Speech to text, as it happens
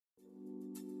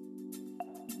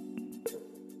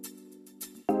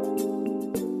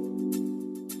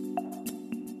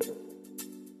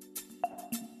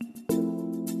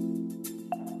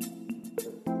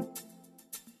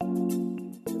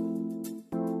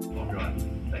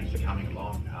thanks for coming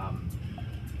along.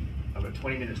 I've got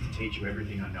 20 minutes to teach you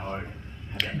everything I know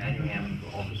about manual handling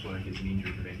for office workers and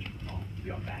injury prevention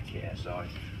beyond back care. So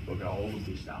look, all of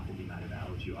this stuff will be made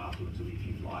available to you afterwards. There'll be a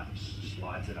few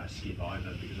slides that I skip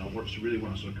over because I really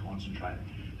want to sort of concentrate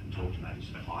and talk to maybe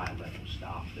some higher level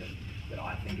stuff that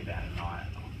I think about and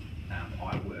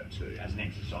I work to as an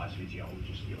exercise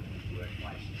physiologist dealing with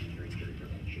workplaces and your injury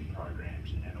prevention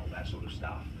programs and all that sort of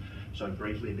stuff. So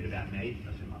briefly a bit about me.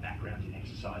 My background's in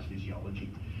exercise physiology,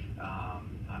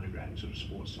 undergrad in sort of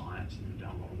sports science, and I've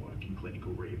done a lot of work in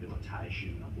clinical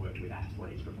rehabilitation. I've worked with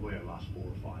athletes for probably the last 4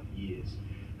 or 5 years.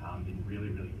 Been really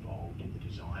involved in the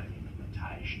design and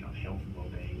implementation of health and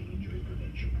wellbeing and injury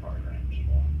prevention programs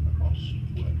across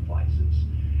workplaces.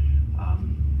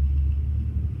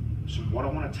 So what I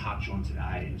want to touch on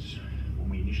today is, when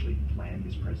we initially planned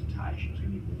this presentation, it's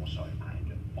going to be more so aimed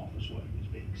at office workers,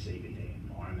 being CBD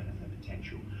environment and the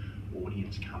potential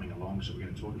audience coming along. So we're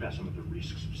going to talk about some of the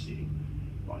risks of sitting,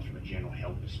 both from a general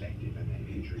health perspective and then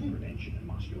injury prevention and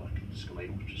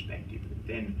musculoskeletal perspective, but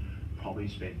then probably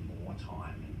spend more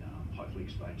time and hopefully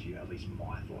explain to you at least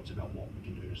my thoughts about what we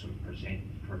can do to sort of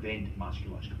prevent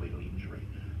musculoskeletal injury,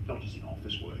 not just in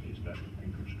office workers, but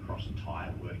across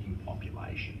entire working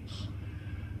populations.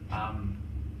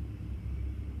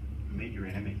 Meet your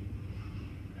enemy.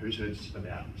 Who's heard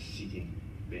about sitting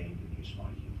being the new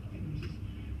smoking? I think this is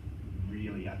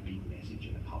really a big message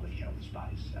in the public health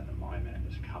space at the moment.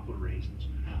 There's a couple of reasons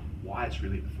why it's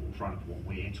really at the forefront of what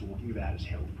we're talking about as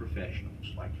health professionals.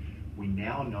 Like, we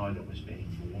now know that we're spending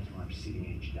more time sitting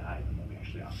each day than what we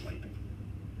actually are sleeping.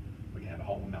 We can have a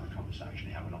whole another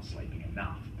conversation how we're not sleeping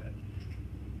enough, but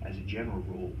as a general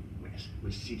rule,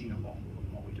 we're sitting a lot more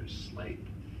than what we do sleep.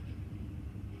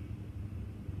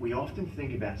 We often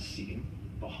think about sitting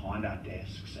behind our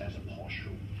desks as a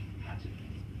postural hazard.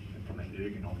 And from an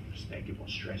ergonomic perspective, what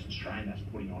stress and strain that's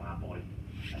putting on our body,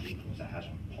 and the influence that has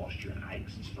on posture and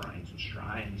aches and sprains and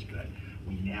strains. But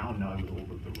we now know with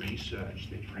all of the research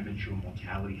that premature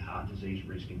mortality, heart disease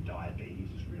risk and diabetes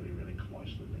is really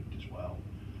closely linked as well.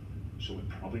 So we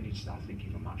probably need to start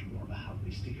thinking of a much more of a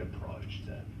holistic approach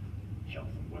to health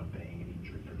and wellbeing and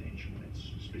injury prevention when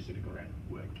it's specifically around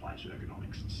workplace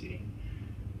ergonomics and sitting.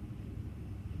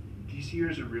 This here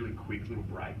is a really quick little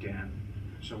breakdown.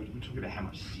 So we talk about how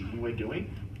much sitting we're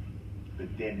doing, but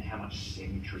then how much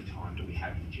sedentary time do we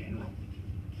have in general.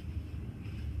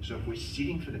 So if we're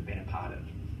sitting for the better part of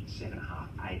 7.5,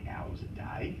 8 hours a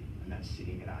day, and that's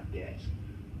sitting at our desk,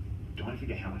 don't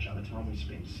forget how much other time we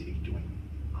spend sitting doing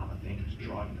other things,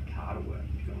 driving the car to work.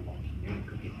 If you've got a long commute, it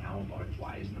could be an hour both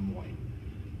ways in the morning.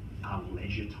 Our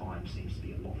leisure time seems to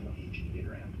be a lot more engineered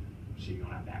around sitting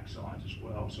on our backsides as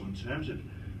well. So in terms of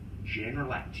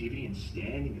general activity and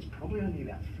standing, it's probably only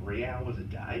about 3 hours a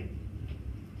day.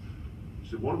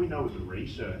 So what do we know with the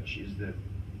research is that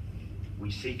we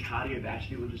see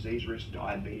cardiovascular disease risk,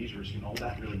 diabetes risk, and all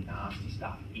that really nasty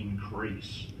stuff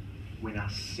increase when our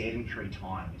sedentary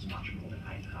time is much more than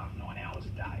 8.5, 9 hours a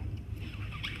day.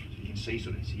 So you can see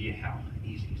sort of here how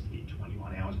easy it is to get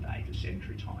 21 hours a day for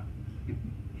sedentary time.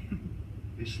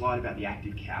 This slide about the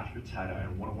active couch potato,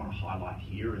 and what I want to highlight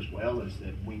here as well is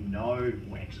that we know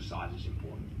when exercise is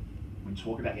important. We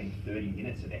talk about getting 30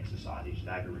 minutes of exercise each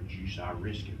day to reduce our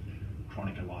risk of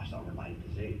chronic and lifestyle related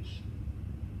disease.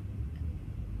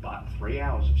 But 3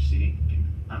 hours of sitting can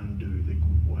undo the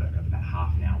good work of about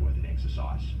half an hour worth of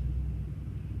exercise.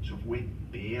 So if we're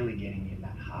barely getting in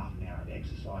that half an hour of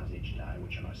exercise each day,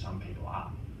 which I know some people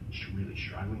are really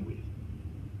struggling with,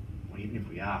 well, even if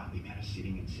we are, the amount of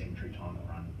sitting and sedentary time that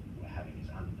we're having is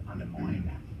undermining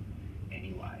that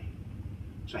anyway.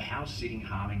 So how's sitting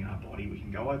harming our body? We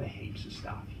can go over heaps of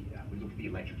stuff here. We look at the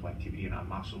electrical activity in our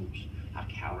muscles, our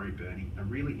calorie burning. A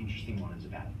really interesting one is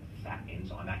about fat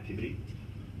enzyme activity.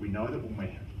 We know that when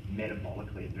we're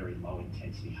metabolically at very low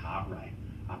intensity heart rate,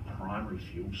 our primary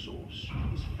fuel source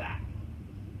is fat.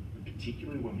 And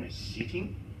particularly when we're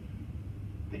sitting,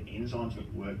 the enzymes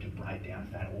that work to break down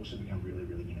fat also become really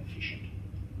inefficient.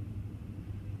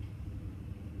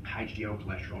 HDL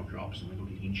cholesterol drops, and we look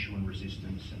at insulin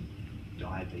resistance and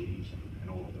diabetes and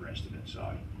all of the rest of it.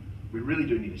 So we really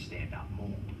do need to stand up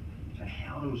more. So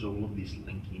how does all of this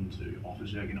link into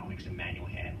office ergonomics and manual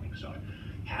handling? So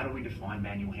how do we define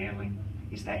manual handling?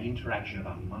 It's that interaction of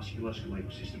our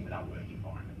musculoskeletal system with our work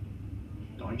environment.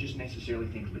 Don't just necessarily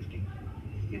think lifting.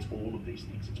 It's all of these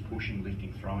things. It's pushing,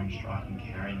 lifting, throwing, striking,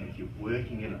 carrying. And if you're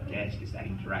working at a desk, it's that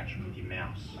interaction with your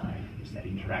mouse. It's that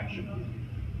interaction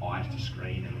with eyes to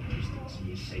screen and the distance and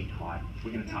your seat height.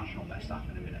 We're going to touch on all that stuff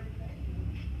in a minute.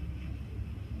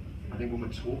 I think when we're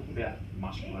talking about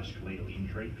musculoskeletal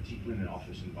injury, particularly in an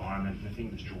office environment, the thing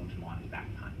that's drawn to mind is back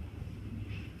pain.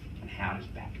 And how does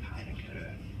back pain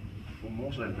occur? Well,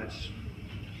 more so, let's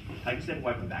take a step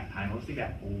away from back pain. Let's think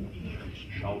about all injuries,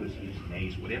 shoulders, hips,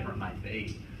 knees, whatever it may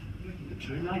be. The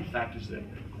two main factors that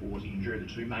cause injury, the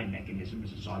two main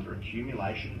mechanisms, is either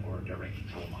accumulation or a direct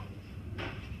trauma.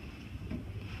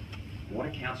 What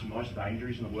accounts for most of our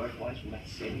injuries in the workplace? Well,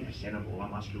 that's 70% of all our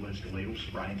musculoskeletal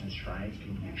sprains and strains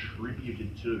can be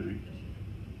attributed to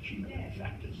cumulative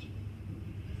factors.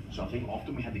 So I think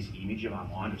often we have this image in our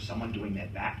mind of someone doing their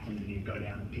back when they need to go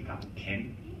down and pick up a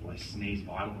pen, or they sneeze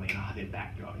violently and their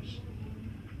back goes.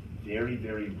 Very,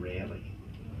 very rarely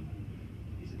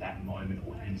is it that moment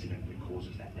or incident that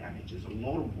causes that damage. There's a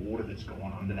lot of water that's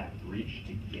gone under that bridge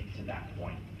to get to that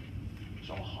point.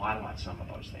 So I'll highlight some of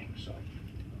those things. So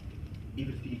if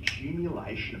it's the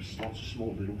accumulation of lots of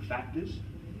small little factors,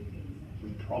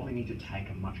 we probably need to take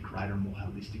a much greater and more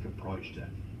holistic approach to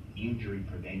injury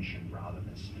prevention rather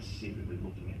than specifically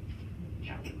looking at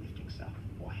how we're lifting stuff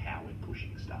or how we're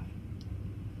pushing stuff.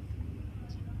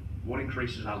 What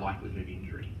increases our likelihood of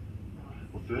injury?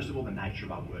 Well, first of all, the nature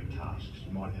of our work tasks.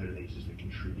 You might have heard of these as the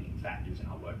contributing factors in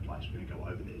our workplace. We're going to go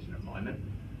over these in a moment.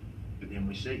 But then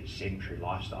we see sedentary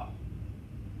lifestyle,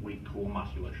 weak core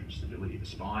musculature and stability of the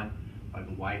spine,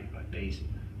 overweight, obese,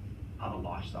 other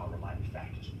lifestyle-related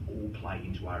factors all play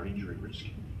into our injury risk.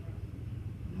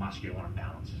 Muscular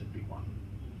imbalance is a big one.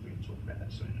 We can talk about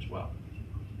that soon as well.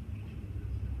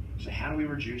 So how do we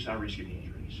reduce our risk of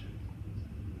injuries?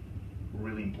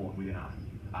 Really important within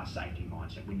our safety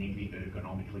mindset. We need to be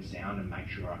ergonomically sound and make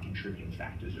sure our contributing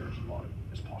factors are as low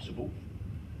as possible,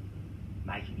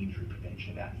 making injury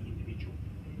prevention about the individual.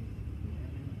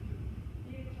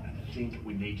 I think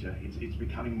we need to, it's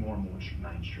becoming more and more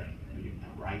mainstream. We're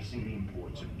embracing the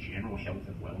importance of general health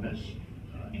and wellness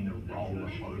in the role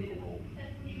of overall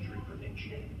injury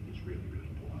prevention. It's really, really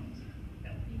important.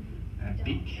 And a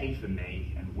big key for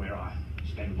me, and where I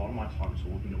spend a lot of my time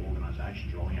talking to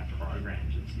organisations, rolling out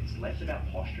programs, it's less about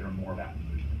posture and more about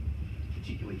movement,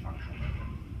 particularly functional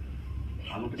movement.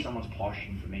 I look at someone's posture,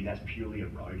 and for me that's purely a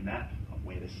roadmap of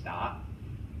where to start.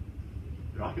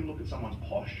 But I can look at someone's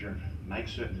posture and make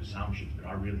certain assumptions, but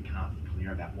I really can't be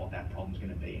clear about what that problem's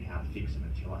going to be and how to fix them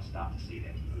until I start to see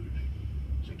them move.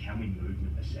 So can we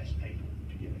movement assess people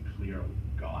to get a clearer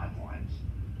guidelines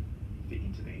for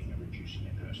intervening and reducing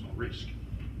their personal risk?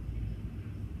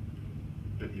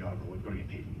 But the overall, we've got to get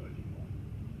people moving more.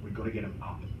 We've got to get them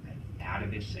up and out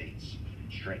of their seats,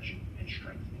 stretching and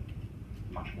strengthening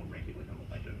much more regularly than what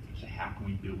they do. So how can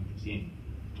we build this in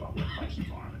to our workplace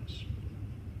environments?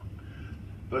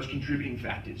 Those contributing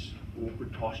factors: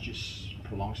 awkward postures,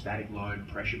 prolonged static load,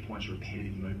 pressure points,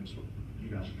 repetitive movements. Look, you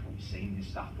guys have probably seen this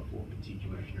stuff before,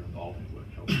 particularly if you're involved in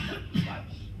work health and safety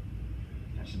space.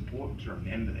 And it's important to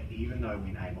remember that even though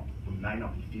we may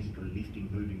not be physically lifting,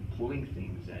 moving, pulling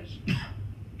things as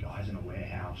guys in a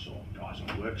warehouse or guys on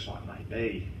a work site may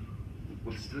be,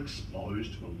 we're still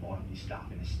exposed to a lot of this stuff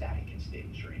in a static and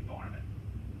sedentary environment.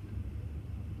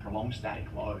 Prolonged static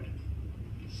load,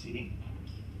 sitting,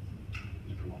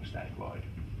 prolonged static load.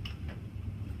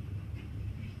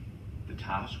 The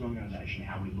task organisation,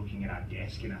 how we're looking at our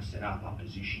desk and our setup, our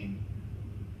positioning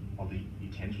of the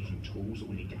utensils and tools that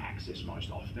we need to access most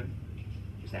often,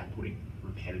 is that putting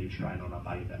repetitive strain on our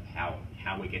body, about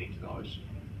how we're getting to those.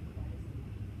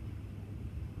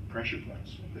 Pressure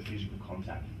points, the physical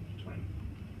contact between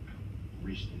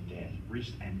wrist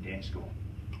and desk or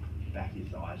back of your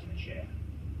thighs in the chair.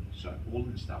 So all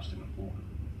of this stuff's still important.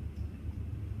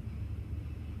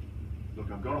 Look,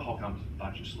 I've got a whole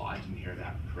bunch of slides in here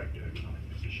about correct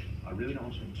ergonomic position. I really don't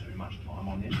want to spend too much time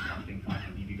on this. I think I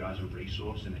can give you guys a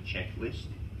resource and a checklist,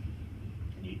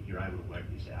 and you're able to work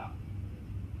this out.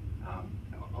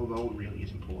 Although it really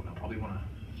is important, I probably want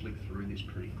to flick through this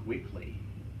pretty quickly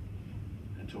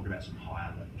and talk about some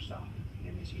higher level stuff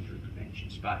in this injury prevention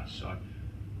space. So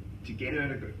to get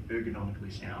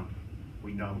ergonomically sound,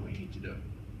 we know what we need to do.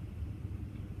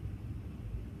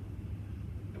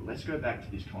 Let's go back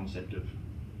to this concept of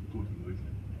good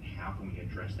movement and how can we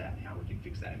address that and how we can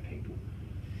fix that in people.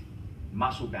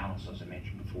 Muscle balance, as I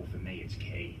mentioned before, for me it's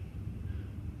key.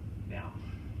 Now,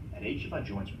 at each of our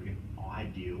joints we get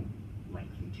ideal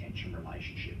length and tension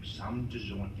relationships. Some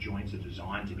joints are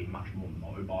designed to be much more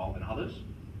mobile than others,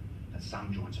 and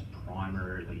some joints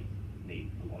primarily need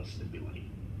a lot of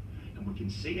stability. And we can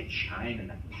see a chain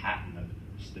and a pattern of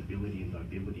stability and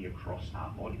mobility across our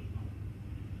body.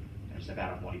 It's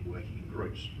about our body working in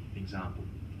groups. Example,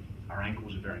 our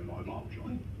ankle's a very mobile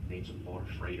joint, needs a lot of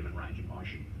freedom and range of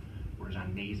motion, whereas our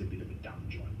knee's a bit of a dumb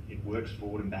joint. It works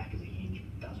forward and back as a hinge,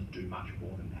 but doesn't do much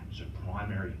more than that. So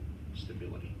primary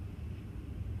stability.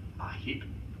 Our hip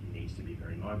needs to be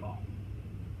very mobile.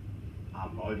 Our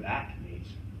low back needs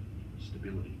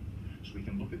stability. So we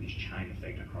can look at this chain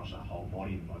effect across our whole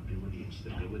body, and mobility and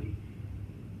stability,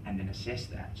 and then assess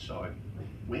that. So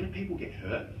where do people get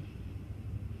hurt?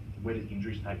 Where do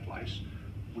injuries take place?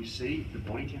 We see the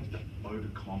body tends to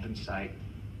overcompensate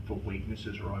for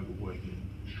weaknesses or overworking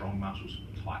strong muscles,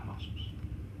 tight muscles.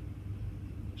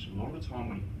 So a lot of the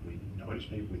time we notice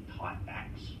people with tight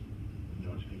backs, we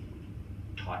notice people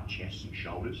with tight chests and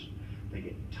shoulders. They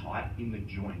get tight in the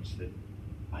joints that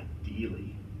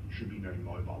ideally should be very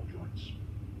mobile joints.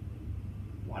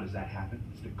 Why does that happen?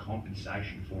 It's the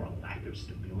compensation for a lack of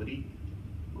stability,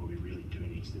 where we really do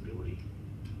need stability.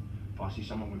 If I see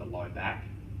someone with a low back,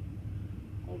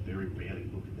 I'll very rarely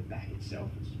look at the back itself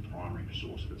as the primary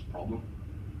source of its problem.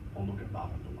 I'll look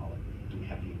above and below it. Do we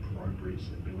have the appropriate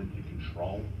stability to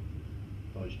control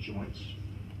those joints,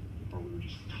 or are we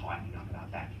just tightening up at our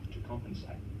back to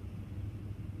compensate?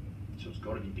 So it's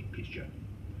got to be big picture.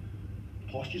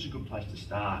 Posture's a good place to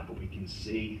start, but we can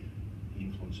see the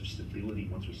influence of stability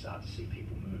once we start to see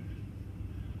people move.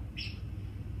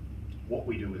 What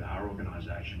we do with our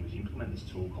organisation was implement this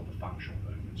tool called the functional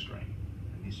movement screen.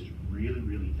 And this is really,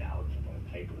 really valid for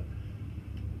both people that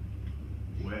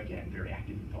work in very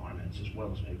active environments as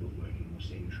well as people that work in more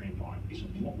sedentary environments. So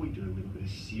what we do, we look at a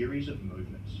series of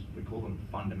movements. We call them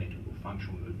fundamental or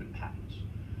functional movement patterns.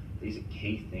 These are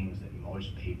key things that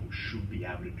most people should be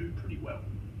able to do pretty well.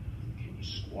 Can you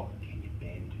squat? Can you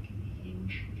bend? Can you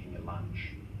hinge? Can you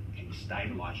lunge? Can you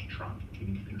stabilise your trunk?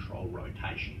 Can you control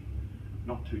rotation?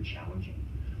 Not too challenging.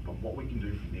 But what we can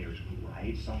do from there is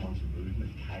grade someone's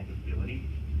movement capability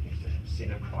against a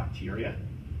set of criteria.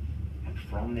 And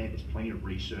from there, there's plenty of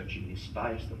research in this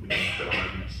space that we can follow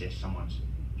and assess someone's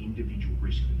individual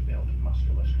risk of developing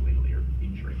musculoskeletal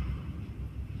injury.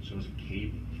 So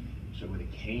with a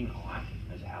keen eye,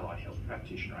 as an allied health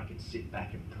practitioner, I can sit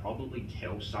back and probably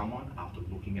tell someone after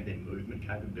looking at their movement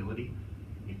capability,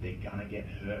 if they're gonna get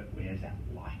hurt, where's that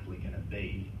likely gonna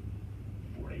be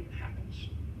before it even happens.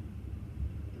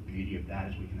 The beauty of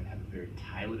that is we can then have a very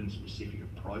tailored and specific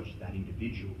approach to that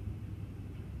individual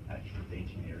at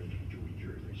preventing their individual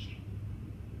injury risk.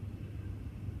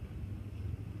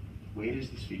 Where does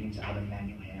this fit into other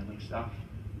manual handling stuff?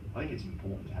 I think it's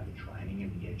important to have the training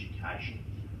and the education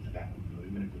about good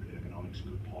movement and good ergonomics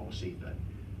and good policy, but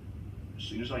as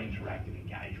soon as I interact and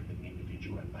engage with an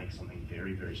individual and make something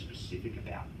very, very specific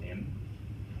about them,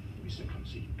 we see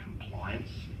compliance,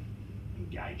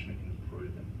 engagement and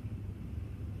improvement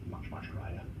much, much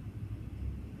greater.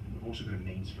 We've also got a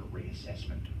means for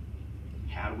reassessment.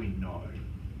 How do we know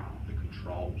the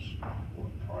controls or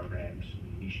the programs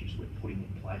and initiatives we're putting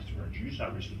in place to reduce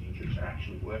our risk of injuries are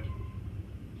actually working?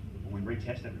 Well, we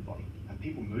retest everybody. Are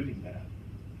people moving better?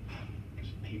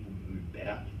 Because if people move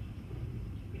better,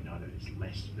 we know that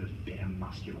there's better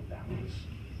muscular balance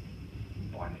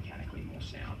and biomechanically more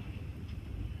sound.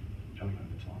 Tell me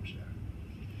over time, Sarah.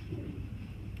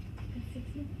 6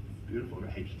 minutes. Beautiful, we've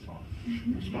got heaps of time.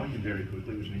 We've spoken very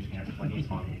quickly, which means we have plenty of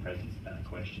time for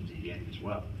questions at the end as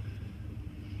well.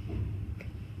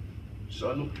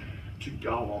 So look, to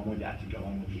go on with that, to go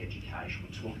on with the education,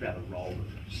 we talk about the role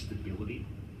of stability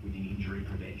within injury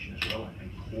prevention as well, and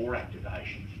core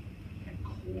activation and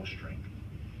core strength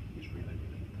is really,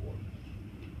 really important.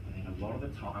 I think a lot of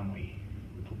the time we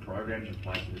put programs in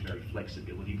place that are very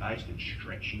flexibility based and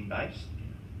stretching based.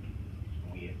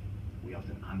 We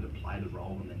often underplay the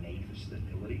role and the need for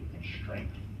stability and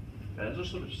strength. But as I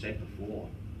sort of said before,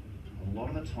 a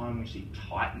lot of the time we see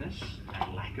tightness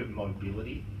and lack of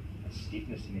mobility and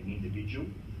stiffness in an individual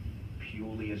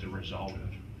purely as a result of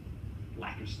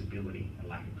lack of stability and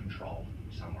lack of control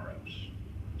somewhere else.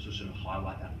 So sort of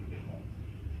highlight that a little bit more.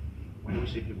 When we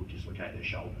see people dislocate their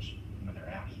shoulders, when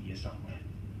they're out here somewhere,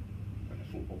 when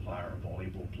a football player or a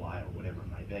volleyball player or whatever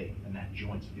it may be, and that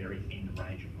joint's very end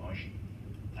range of motion.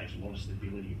 Takes a lot of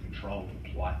stability and control to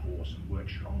apply force and work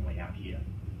strongly out here.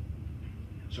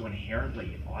 So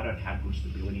inherently, if I don't have good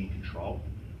stability and control,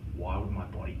 why would my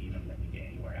body even let me get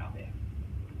anywhere out there?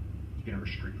 It's going to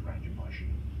restrict range of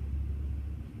motion.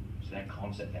 So that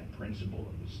concept, that principle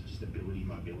of this stability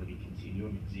mobility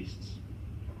continuum exists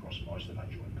across most of our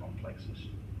joint complexes.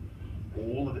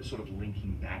 All of it sort of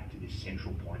linking back to this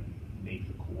central point, need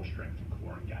for core strength and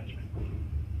core engagement.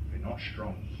 If we're not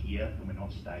strong here and we're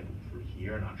not stable through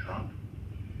here in our trunk,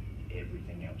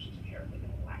 everything else is inherently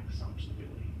going to lack some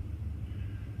stability.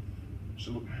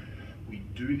 So look, we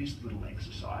do this little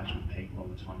exercise with people all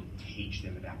the time to teach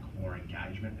them about core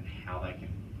engagement and how they can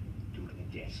do it in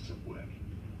the desks of work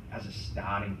as a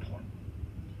starting point.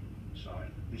 So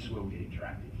this is where we get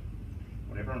interactive.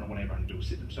 What I want everyone to do is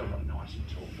sit themselves up nice and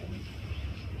tall for me.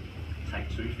 Take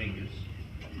 2 fingers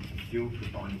Feel the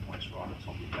bony points right on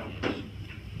top of your pelvis.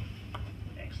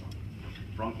 Excellent.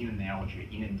 From in and out, you're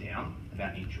in and down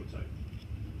about an inch or two.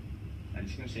 Now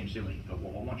this is going to seem silly, but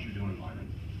what I want you to do in a moment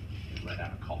is let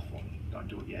out a cough for me. Don't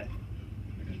do it yet,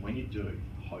 because when you do,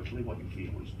 hopefully what you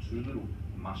feel is two little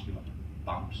muscular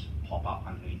bumps pop up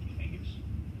underneath your fingers.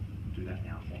 Do that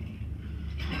now for me.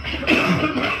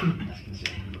 As you can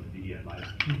see, we've got the video later.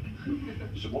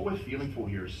 So what we're feeling for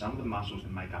here is some of the muscles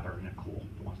that make up our inner core,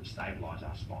 the ones that stabilise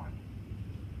our spine.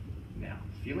 Now,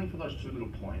 feeling for those two little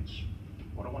points,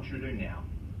 what I want you to do now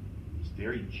is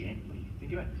very gently,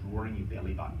 think about drawing your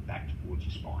belly button back towards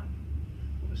your spine,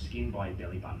 or the skin by your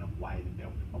belly button away from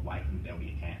the belt of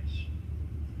your hands.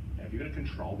 Now, if you're going to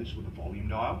control this with a volume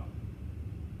dial,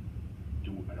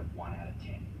 do it at a 1 out of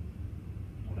 10.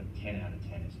 Or a 10 out of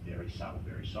 10 is very subtle,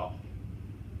 very soft.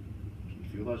 Can you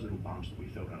feel those little bumps that we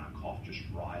felt on our cough just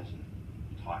rise and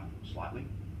tighten slightly?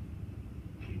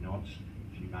 A few nods,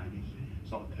 a few maybes.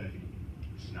 It's not the perfect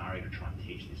scenario to try and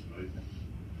teach this movement.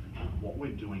 What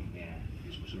we're doing now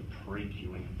is we're sort of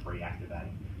pre-cueing and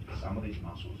pre-activating some of these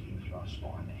muscles in through our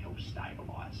spine that help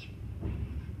stabilise.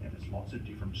 Now, there's lots of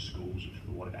different schools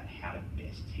of thought about how to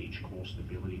best teach core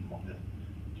stability and what the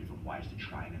different ways to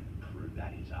train and improve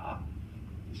that are.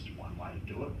 This is one way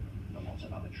to do it. There are lots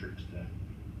of other tricks to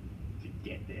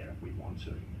get there if we want to.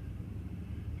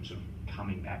 And sort of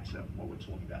coming back to what we're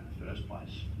talking about in the first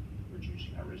place,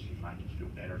 reducing our risk and making us feel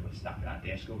better if we're stuck at our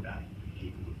desk all day,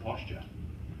 keeping good posture.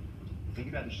 Think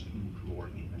about this little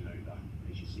drawing in manoeuvre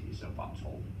as you sit yourself up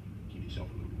tall, give yourself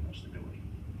a little bit more stability.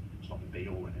 It's not the be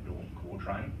all and end all of core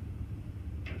training,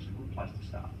 but it's a good place to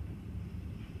start.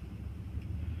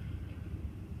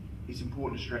 It's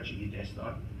important to stretch at your desk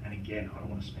though, and again, I don't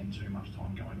want to spend too much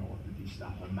time going all over this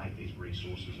stuff. I make these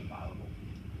resources available.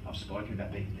 I've spoken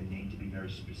about the need to be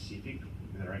very specific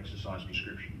with our exercise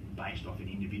prescription based off an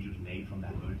individual's need from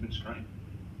that movement screen.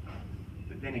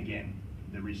 But then again,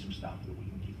 there is some stuff that we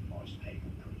can give most people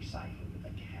pretty safely that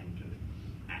they can do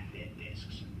at their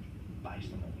desks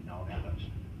based on what we know about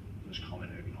those common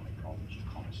ergonomic problems, or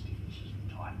common stiffnesses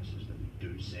and tightnesses that we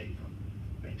do see from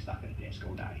being stuck at a desk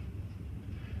all day.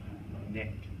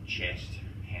 Neck, chest,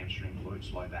 hamstring,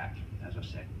 glutes, low back. As I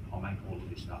said, I'll make all of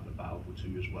this stuff available to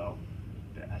you as well.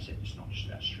 But as I said, it's not just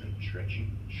about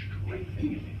stretching,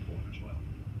 strengthening is important as well.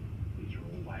 These are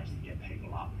all ways to get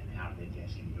people up and out of their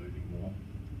desk and moving more,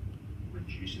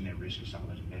 reducing their risk of some of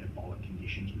those metabolic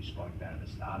conditions we spoke about at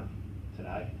the start of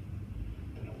today,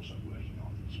 but also working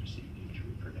on specific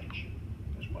injury prevention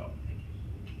as well.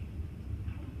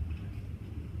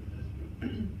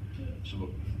 So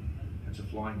look, it's a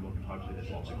flying look and hopefully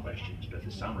there's lots of questions, but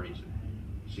for some reason,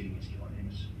 sitting is killing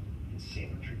us and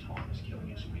sedentary time is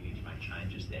killing us, and we need to make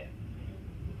changes there.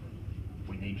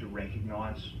 We need to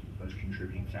recognise those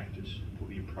contributing factors, put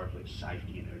the appropriate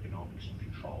safety and ergonomics and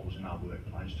controls in our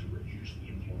workplace to reduce the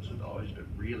influence of those, but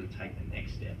really take the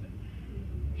next step and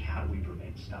how do we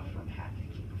prevent stuff from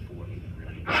happening before it even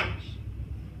really happens.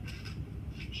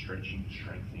 Stretching,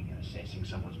 strengthening and assessing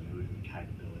someone's movement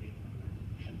capability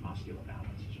and muscular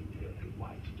balance is a really good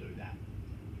way to do that.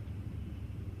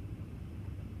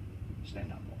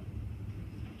 Stand up more.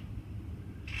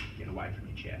 Get away from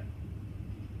your chair.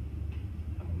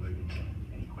 And we'll move into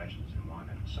any questions in a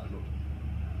moment. So look,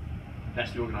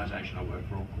 that's the organisation I work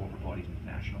for, All Corporate Bodies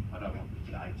International. I don't want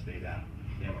today to be about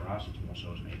them or us, it's more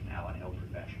so as me, an allied health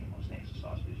professional, as an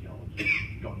exercise physiologist.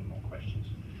 If you've got any more questions,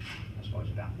 I suppose,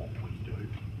 about what we do,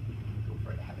 feel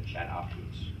free to have a chat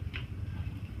afterwards.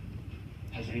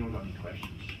 Has anyone got any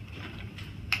questions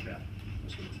about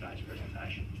today's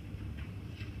presentation?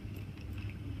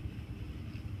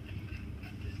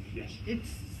 Yes. It's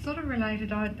sort of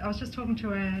related. I was just talking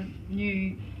to a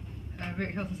new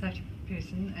work health and safety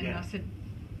person, and I said,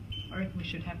 I reckon we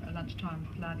should have a lunchtime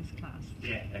Pilates class.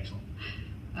 Yeah, excellent.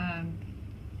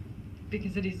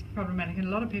 Because it is problematic, and a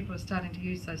lot of people are starting to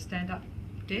use those stand-up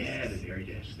desks. Yeah, the dairy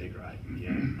desks, they're great.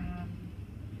 Yeah.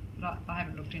 But I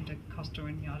haven't looked into cost or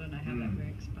anything. I don't know how that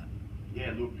works, but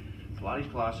yeah, look,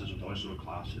 Pilates classes or those sort of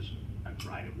classes are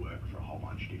great at work for a whole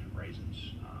bunch of different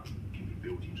reasons. Can be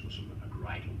built into a sort of a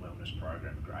greater wellness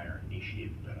program, a greater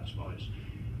initiative. But I suppose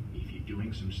if you're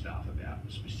doing some stuff about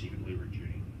specifically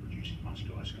reducing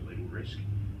musculoskeletal risk,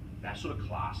 that sort of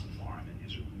class environment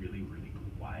is a really, really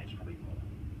good way to probably more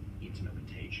intimately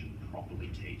teach and properly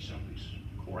teach some of this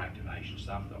core activation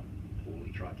stuff that I've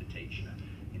poorly tried to teach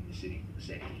in the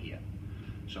setting here.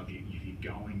 So if you're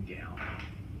going down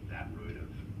that route of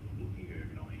looking at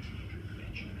ergonomics and injury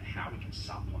prevention and how we can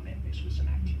supplement this with some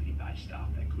activity-based stuff,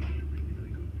 that could be a really,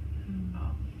 really good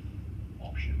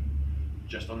option.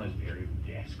 Just on those variable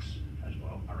desks as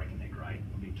well, I reckon they're great.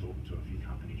 I've been talking to a few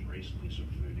companies recently, sort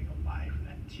of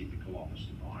typical office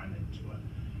environment to an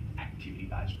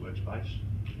activity-based workspace.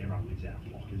 Everyone lives out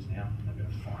of lockers now. They've got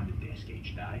to find a desk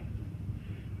each day.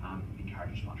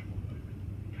 Encourages much more movement,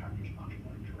 encourages much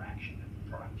more interaction, and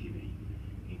productivity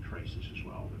increases as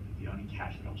well. But the only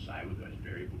catch that I'll say with those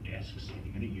variable desks, if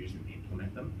you're going to use them,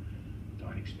 implement them,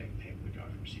 don't expect people to go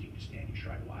from sitting to standing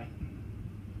straight away.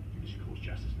 Because it causes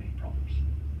just as many problems.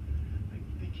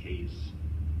 The key is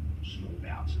small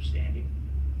bouts of standing.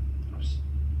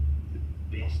 The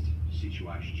best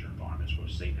situations or environments where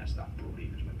I've seen that stuff brought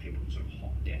in is when people sort of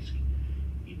hot desk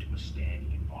into a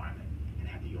standing environment and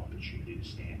have the opportunity to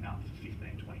stand up for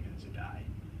 15, 20 minutes a day.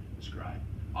 It's great.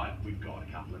 We've got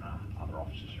a couple of other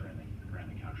offices around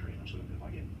the country, and I sort of, if I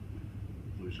get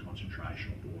lose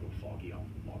concentration or bored or foggy, I'll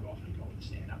log off and go and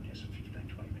stand up desk for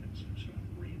 15, 20 minutes and sort of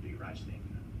reinvigorates them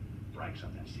and breaks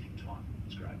up that sitting time.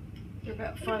 It's great. They're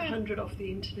about 500 off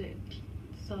the internet,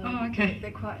 so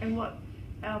they're quite. And what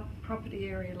our property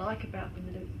area like about them,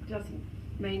 and it doesn't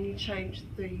mean you change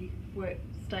the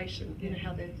workstation. You know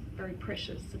how they're very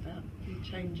precious about you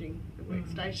changing the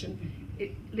workstation.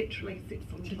 It literally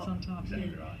sits on top.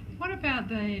 Exactly right. What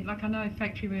about I know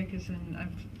factory workers, and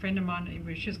a friend of mine,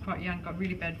 she was quite young, got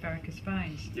really bad varicose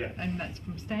veins. Yeah. And that's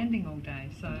from standing all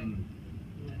day, so.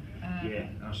 Yeah,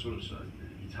 and I sort of,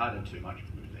 it's hard to too much of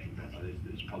a good thing, but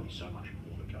there's probably so much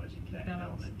more that goes into that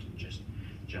element than just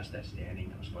that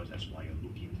standing. And I suppose that's why you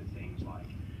look into things like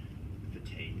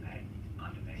fatigue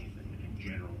underneath, and in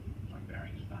general, like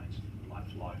varicose veins, blood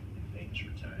flow and venous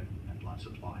return and blood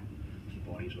supply to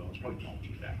the body as well. It's probably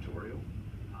multifactorial,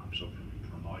 sort of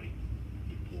promoting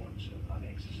the importance of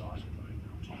exercise and movement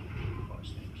on top of all of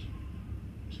those things.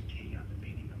 It's a key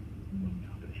underpinning of looking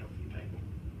after the healthy people.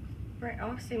 Right,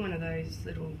 I've seen one of those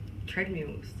little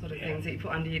treadmills sort of things that you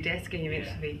put under your desk and you're meant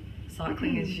to be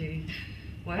cycling as you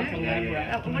work.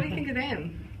 What do you think of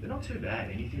them? They're not too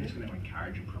bad. Anything that's going to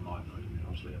encourage and promote movement,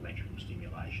 obviously electrical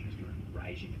stimulation is going to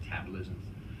raise your metabolism.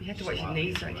 You have to watch your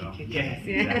knees, don't you? Yeah,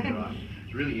 exactly right.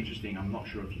 It's really interesting. I'm not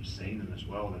sure if you've seen them as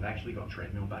well. They've actually got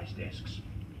treadmill-based desks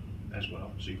as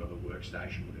well. So you've got the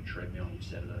workstation with a treadmill and you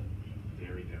set it at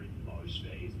very, very low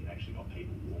speeds. You've actually got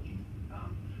people walking.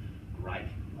 Great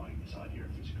for promoting this idea of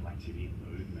physical activity and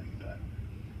movement. But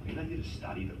I mean, they did a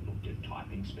study that looked at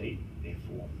typing speed,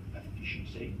 therefore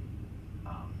efficiency,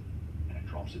 and it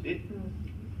drops a bit.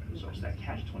 So it's that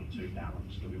catch-22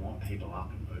 balance. Do we want people up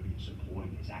and moving and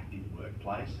supporting this active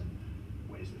workplace, and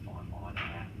where's the fine line on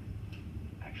that?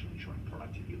 Actually ensuring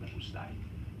productivity levels stay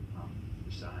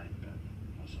the same, but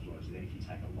I suppose then if you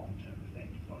take a long-term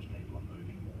effect, if those people are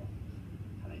moving more,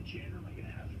 are they generally going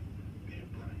to have better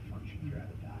brain function throughout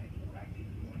the day, more active,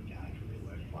 more engaged with their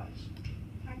workplace?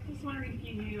 I was wondering if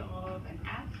you knew of an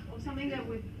app or something that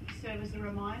would serve as a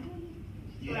reminder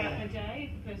throughout the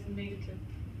day if the person needed to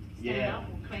stand up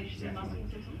or clench their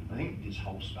muscles or something. I think this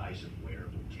whole space of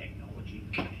wearable technology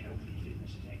for health and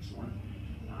fitness is excellent.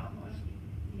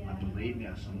 I believe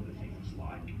now some of the things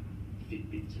like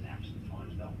Fitbits and apps and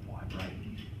phones, they'll vibrate.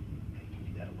 You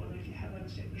do that a lot if you have been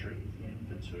sedentary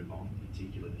for too long,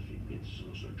 particularly the Fitbits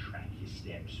sort of track your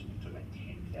steps. We talk about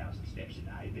 10,000 steps a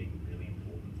day being really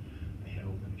important for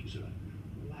health, and if you're sort of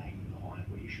lagging behind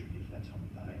where you should be for that time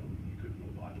of day, or you could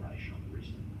feel vibration on the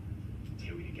wrist and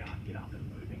tell you to get up and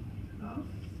moving.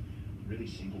 Really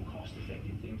simple,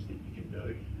 cost-effective things that you can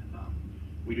do.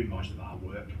 We do most of our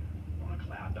work on a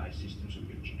cloud-based system, so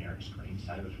we've got generic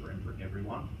screensavers for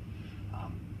everyone.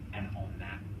 And on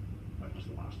that, when was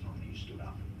the last time that you stood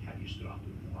up? Have you stood up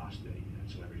within the last 30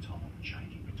 minutes? So every time I'm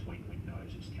changing between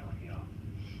windows, it's telling me, I'm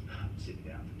sitting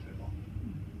down for too long.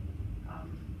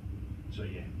 So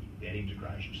yeah, that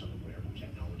integration of some of the wearable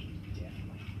technology is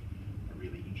definitely a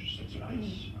really interesting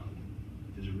space.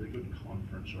 There's a really good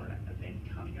conference or an event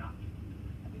coming up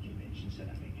at the convention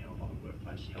centre being held by the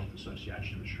Workplace Health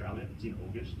Association of Australia. It's in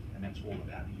August, and that's all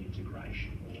about the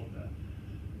integration or the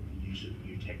use of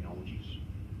new technologies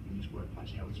in this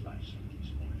workplace health space. And give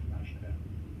some more information about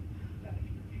that if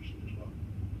you're interested as well.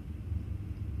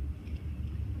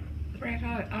 Brett,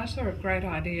 I saw a great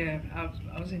idea.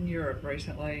 I was in Europe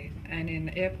recently, and in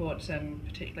airports and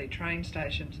particularly train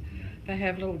stations, they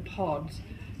have little pods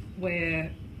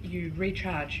where you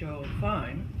recharge your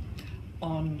phone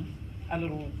on a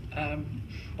little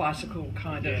bicycle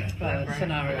kind of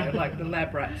scenario, like the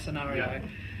lab rat scenario.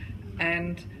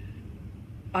 And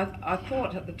I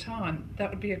thought at the time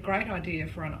that would be a great idea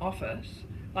for an office,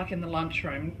 like in the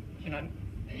lunchroom. You know,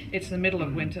 it's the middle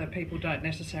of winter, people don't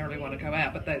necessarily want to go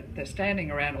out, but they're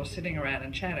standing around or sitting around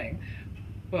and chatting.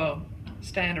 Well,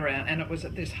 stand around, and it was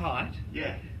at this height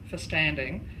for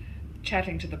standing,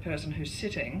 chatting to the person who's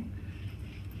sitting,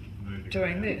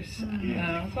 doing this.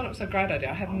 I thought it was a great idea.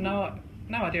 I have no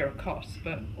no idea of costs,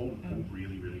 but all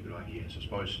really, really good ideas. I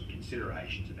suppose some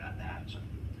considerations about that. So,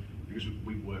 because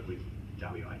we work with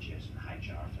WHS and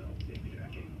HRFL, they're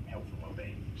getting health and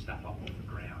wellbeing stuff up off the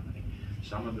ground. I think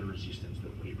some of the resistance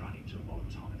that we run into a lot of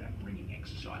the time about bringing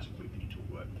exercise equipment into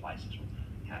a workplace is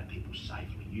how do people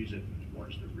safely use it, and what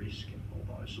is the risk, and all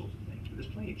those sorts of things. But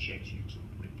there's plenty of checks you can sort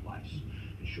of put in place.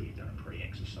 Ensure you've done a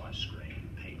pre-exercise screen,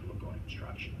 and people have got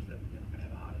instructions that they're not going to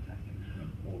have a heart attack,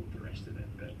 and all of the rest of it.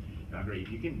 But I agree,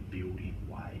 if you can build in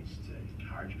ways to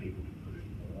encourage people to move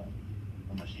more,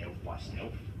 almost health by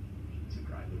self, it's a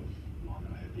great little line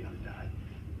that I heard the other day.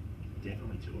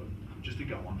 Definitely do it. Just to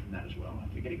go on from that as well, I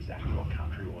forget exactly what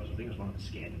country it was. I think it was one of the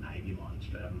Scandinavian ones,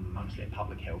 but amongst their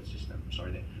public health system,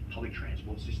 their public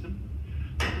transport system,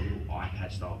 a little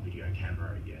iPad-style video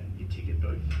camera at your ticket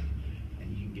booth,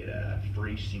 and you can get a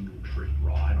free single trip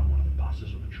ride on one of the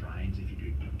buses or the trains if you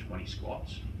do 20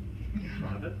 squats in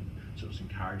front of it. So it's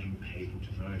encouraging people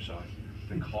to move. So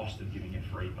the cost of giving a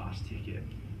free bus ticket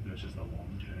versus the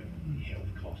long-term health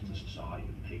cost to society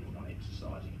of people not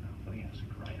exercising enough. I think that's a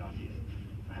great idea.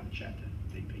 I have a chat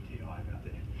to DPTI about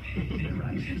their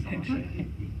races.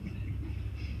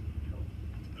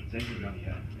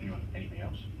 Anything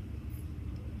else?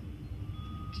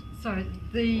 So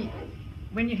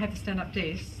when you have the stand-up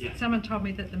desk, someone told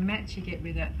me that the mats you get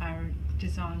with it are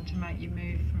designed to make you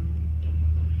move from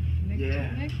leg to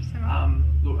leg. Is that right?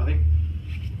 Look, I think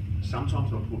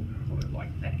sometimes they'll put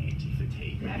like that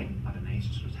anti-fatigue matting underneath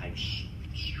to sort of take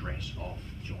stress off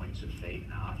joints of feet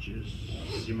and arches,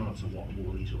 similar to what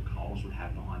Woolies or Coles would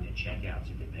have behind their checkouts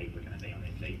if their people are going to be on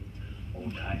their feet all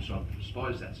day. So I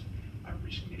suppose that's a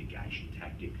risk mitigation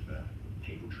tactic for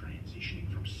people transitioning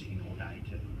from sitting all day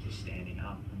to standing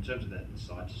up. In terms of the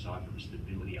side-to-side from a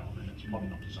stability element, it's probably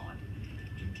not designed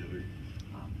to do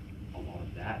a lot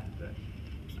of that, but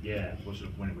yeah, sort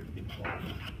of when we've been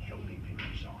helping people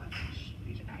design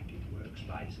these active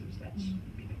workspaces, that's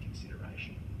been a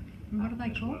consideration. And what are they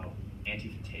called? Well.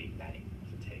 Anti-fatigue matting,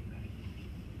 fatigue matting.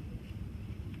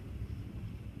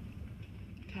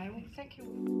 Okay, well, thank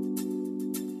you.